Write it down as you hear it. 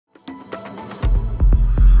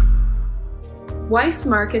Weis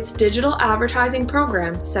Markets' digital advertising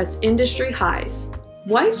program sets industry highs.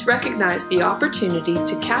 Weis recognized the opportunity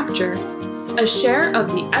to capture a share of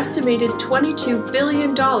the estimated $22 billion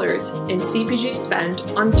in CPG spend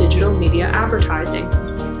on digital media advertising.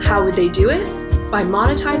 How would they do it? By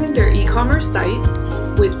monetizing their e-commerce site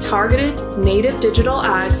with targeted native digital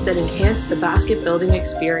ads that enhance the basket building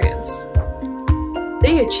experience.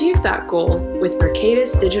 They achieved that goal with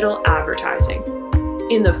Mercatus Digital Advertising.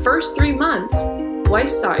 In the first 3 months, Weis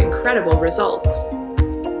saw incredible results.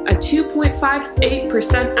 A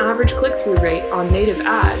 2.58% average click-through rate on native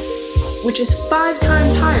ads, which is 5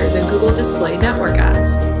 times higher than Google Display Network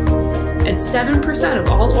ads. And 7% of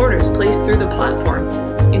all orders placed through the platform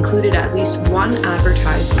included at least one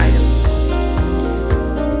advertised item.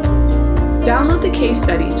 Download the case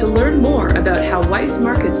study to learn more about how Weis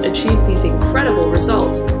Markets achieved these incredible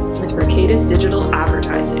results with Mercatus Digital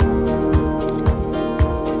Advertising.